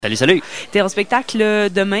Salut, salut! T'es en spectacle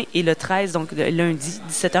demain et le 13, donc lundi,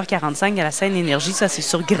 17h45 à la scène Énergie. Ça, c'est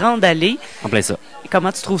sur Grande Allée. En plein ça.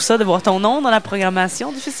 Comment tu trouves ça de voir ton nom dans la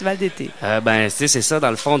programmation du Festival d'été? C'est ça. Dans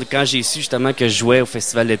le fond, quand j'ai su justement que je jouais au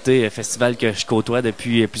Festival d'été, festival que je côtoie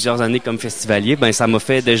depuis plusieurs années comme festivalier, ça m'a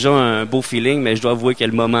fait déjà un beau feeling, mais je dois avouer que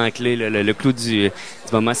le moment clé, le clou du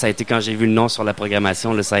moment, ça a été quand j'ai vu le nom sur la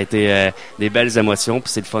programmation. Là, ça a été des belles émotions,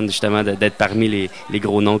 puis c'est le fun justement d'être parmi les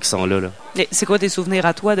gros noms qui sont là. Et c'est quoi tes souvenirs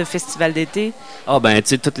à toi de Festival d'été? Tu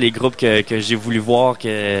sais, tous les groupes que j'ai voulu voir,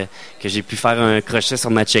 que j'ai pu faire un crochet sur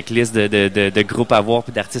ma checklist de groupes à voir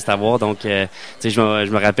puis d'artistes à voir. Donc, tu sais, je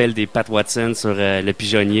me rappelle des Pat Watson sur Le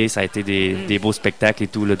Pigeonnier. Ça a été des beaux spectacles et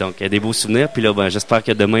tout, là. Donc, des beaux souvenirs. Puis là, j'espère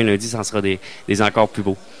que demain, lundi, ça en sera des encore plus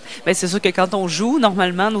beaux. Bien, c'est sûr que quand on joue,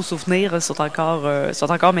 normalement, nos souvenirs sont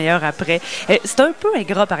encore meilleurs après. C'est un peu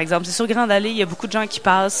ingrat, par exemple. C'est sur Grande Allée, il y a beaucoup de gens qui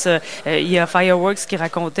passent. Il y a Fireworks qui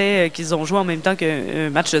racontait qu'ils ont joué en même temps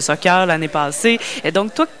qu'un match de soccer l'année passée. Et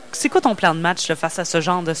donc, toi, c'est quoi ton plan de match là, face à ce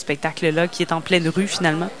genre de spectacle-là qui est en pleine rue,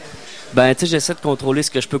 finalement? Tu sais, j'essaie de contrôler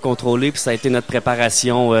ce que je peux contrôler, puis ça a été notre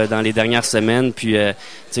préparation dans les dernières semaines, puis tu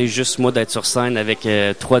sais, juste moi d'être sur scène avec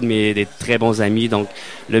trois de des très bons amis. Donc,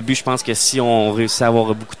 le but, je pense que si on réussit à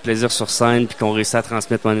avoir beaucoup de plaisir sur scène, puis qu'on réussit à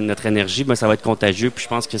transmettre notre énergie, ça va être contagieux, puis je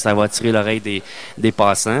pense que ça va attirer l'oreille des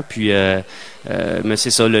passants, puis mais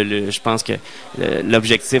c'est ça, je pense que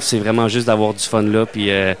l'objectif, c'est vraiment juste d'avoir du fun là, puis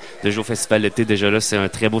de jouer au Festival d'été, déjà là, c'est un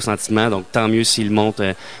très beau sentiment, donc tant mieux s'ils montent,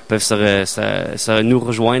 peuvent nous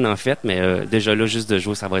rejoindre en fait, mais déjà là, juste de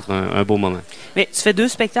jouer, ça va être un beau moment. Mais tu fais deux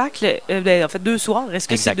spectacles, en fait 2 soirs, est-ce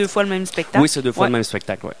que exact. C'est 2 fois le même spectacle? Oui, c'est 2 fois le même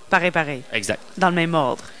spectacle, oui. Pareil. Exact. Dans le même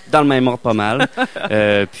ordre. Dans le même ordre, pas mal.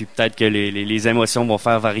 Puis peut-être que les émotions vont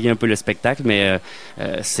faire varier un peu le spectacle, mais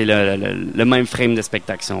c'est le même frame de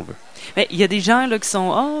spectacle, si on veut. Mais il y a des gens là qui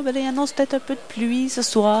sont il annonce peut-être un peu de pluie ce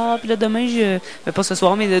soir, puis là demain pas ce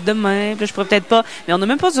soir mais demain, puis là je pourrais peut-être pas, mais on n'a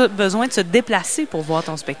même pas besoin de se déplacer pour voir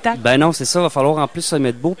ton spectacle. Non, c'est ça, va falloir en plus se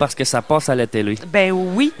mettre beau parce que ça passe à la télé.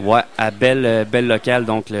 Oui. Ouais, à belle locale,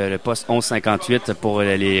 donc le poste 1158 pour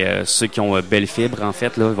ceux qui ont belle fibre en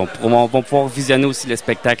fait là, vont pouvoir visionner aussi le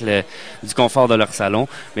spectacle du confort de leur salon.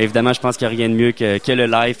 Mais évidemment, je pense qu'il n'y a rien de mieux que le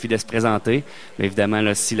live puis de se présenter. Mais évidemment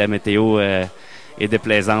là, si la météo est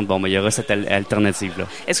déplaisante, il y aura cette alternative-là.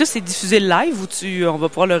 Est-ce que c'est diffusé live ou on va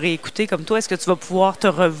pouvoir le réécouter comme toi? Est-ce que tu vas pouvoir te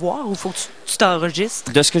revoir ou faut que tu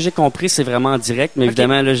t'enregistres? De ce que j'ai compris, c'est vraiment en direct, mais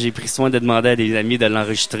évidemment, là, j'ai pris soin de demander à des amis de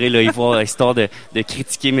l'enregistrer, là, histoire de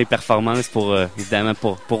critiquer mes performances évidemment,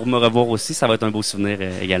 pour me revoir aussi. Ça va être un beau souvenir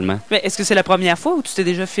également. Mais est-ce que c'est la première fois ou tu t'es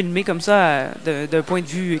déjà filmé comme ça d'un point de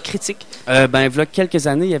vue critique? Il y a quelques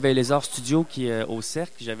années, il y avait les Arts Studio au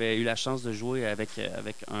Cercle. J'avais eu la chance de jouer avec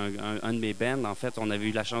un de mes bands. En fait, on avait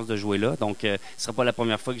eu la chance de jouer là. Donc, ce ne sera pas la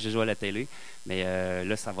première fois que j'ai joué à la télé. Mais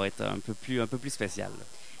là, ça va être un peu plus spécial. Là.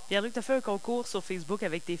 Pierre-Luc, tu as fait un concours sur Facebook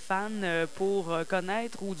avec tes fans pour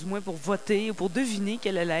connaître ou du moins pour voter ou pour deviner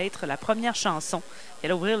quelle allait être la première chanson qui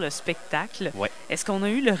allait ouvrir le spectacle. Ouais. Est-ce qu'on a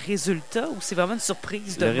eu le résultat ou c'est vraiment une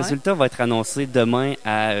surprise demain? Le résultat va être annoncé demain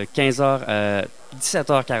à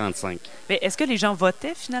 17h45. Mais est-ce que les gens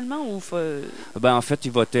votaient finalement ou... En fait,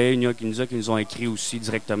 ils votaient. Il y en a qui nous ont écrit aussi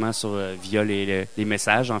directement via les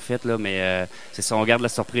messages, en fait. Là, mais c'est ça, on garde la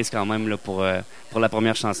surprise quand même là, pour la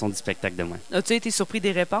première chanson du spectacle demain. As-tu été surpris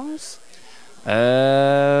des réponses?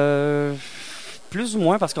 Plus ou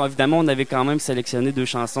moins, parce qu'évidemment, on avait quand même sélectionné 2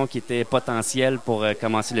 chansons qui étaient potentielles pour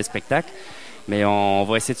commencer le spectacle. Mais on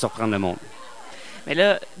va essayer de surprendre le monde. Mais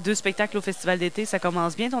là, 2 spectacles au Festival d'été, ça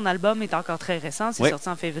commence bien. Ton album est encore très récent. C'est sorti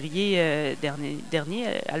en février dernier,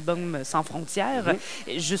 album Sans frontières.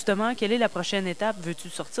 Justement, quelle est la prochaine étape? Veux-tu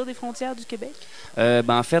sortir des frontières du Québec?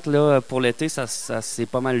 En fait, là, pour l'été, ça c'est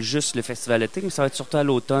pas mal juste le Festival d'été, mais ça va être surtout à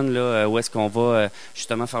l'automne, là, où est-ce qu'on va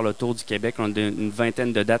justement faire le tour du Québec. On a une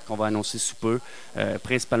vingtaine de dates qu'on va annoncer sous peu,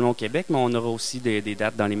 principalement au Québec, mais on aura aussi des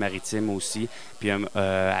dates dans les Maritimes aussi, puis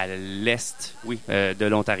à l'est, de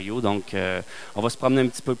l'Ontario. Donc, on va se promener un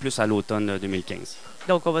petit peu plus à l'automne 2015.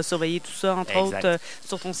 Donc, on va surveiller tout ça, entre autres,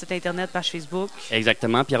 sur ton site Internet, page Facebook.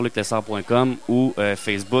 Exactement, pierreluclessard.com ou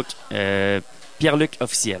Facebook Pierre-Luc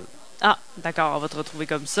officiel. Ah, d'accord, on va te retrouver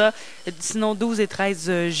comme ça. Sinon, 12 et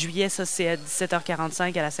 13 juillet, ça c'est à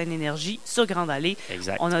 17h45 à la scène Énergie sur Grande Allée.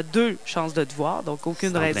 Exact. On a 2 chances de te voir, donc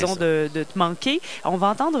aucune raison de te manquer. On va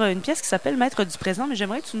entendre une pièce qui s'appelle Maître du présent, mais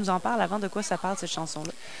j'aimerais que tu nous en parles avant de quoi ça parle, cette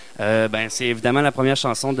chanson-là. C'est évidemment la première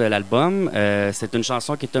chanson de l'album. C'est une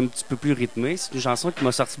chanson qui est un petit peu plus rythmée. C'est une chanson qui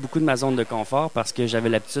m'a sorti beaucoup de ma zone de confort parce que j'avais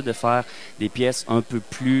l'habitude de faire des pièces un peu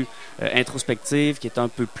plus introspectives, qui étaient un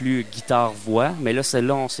peu plus guitare-voix. Mais là,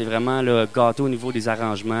 celle-là, on s'est vraiment vraiment là, gâté au niveau des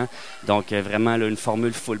arrangements. Donc, vraiment là, une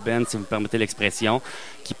formule full band, si vous me permettez l'expression,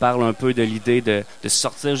 qui parle un peu de l'idée de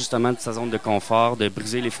sortir justement de sa zone de confort, de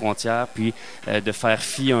briser les frontières, puis de faire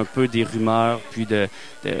fi un peu des rumeurs, puis de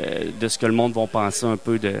ce que le monde va penser un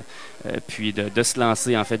peu, puis de se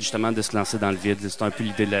lancer, en fait, justement, de se lancer dans le vide. C'est un peu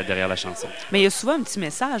l'idée derrière la chanson. Mais il y a souvent un petit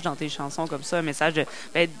message dans tes chansons comme ça, un message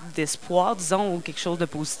d'espoir, disons, ou quelque chose de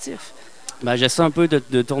positif. Ben, j'essaie un peu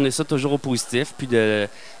de tourner ça toujours au positif, puis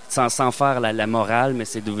sans faire la morale, mais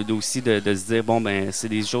c'est aussi de se dire, bon, ben c'est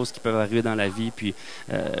des choses qui peuvent arriver dans la vie, puis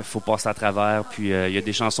faut passer à travers. Puis il y a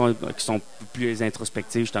des chansons qui sont plus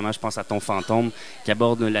introspectives, justement, je pense à Ton fantôme, qui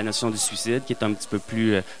aborde la notion du suicide, qui est un petit peu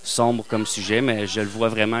plus sombre comme sujet, mais je le vois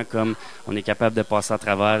vraiment comme on est capable de passer à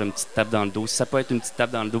travers, une petite tape dans le dos. Si ça peut être une petite tape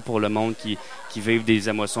dans le dos pour le monde qui vivent des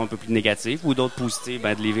émotions un peu plus négatives, ou d'autres positives,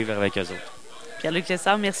 ben de les vivre avec eux autres. Pierre-Luc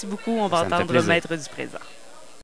Lessard, merci beaucoup. On va entendre Maître du présent.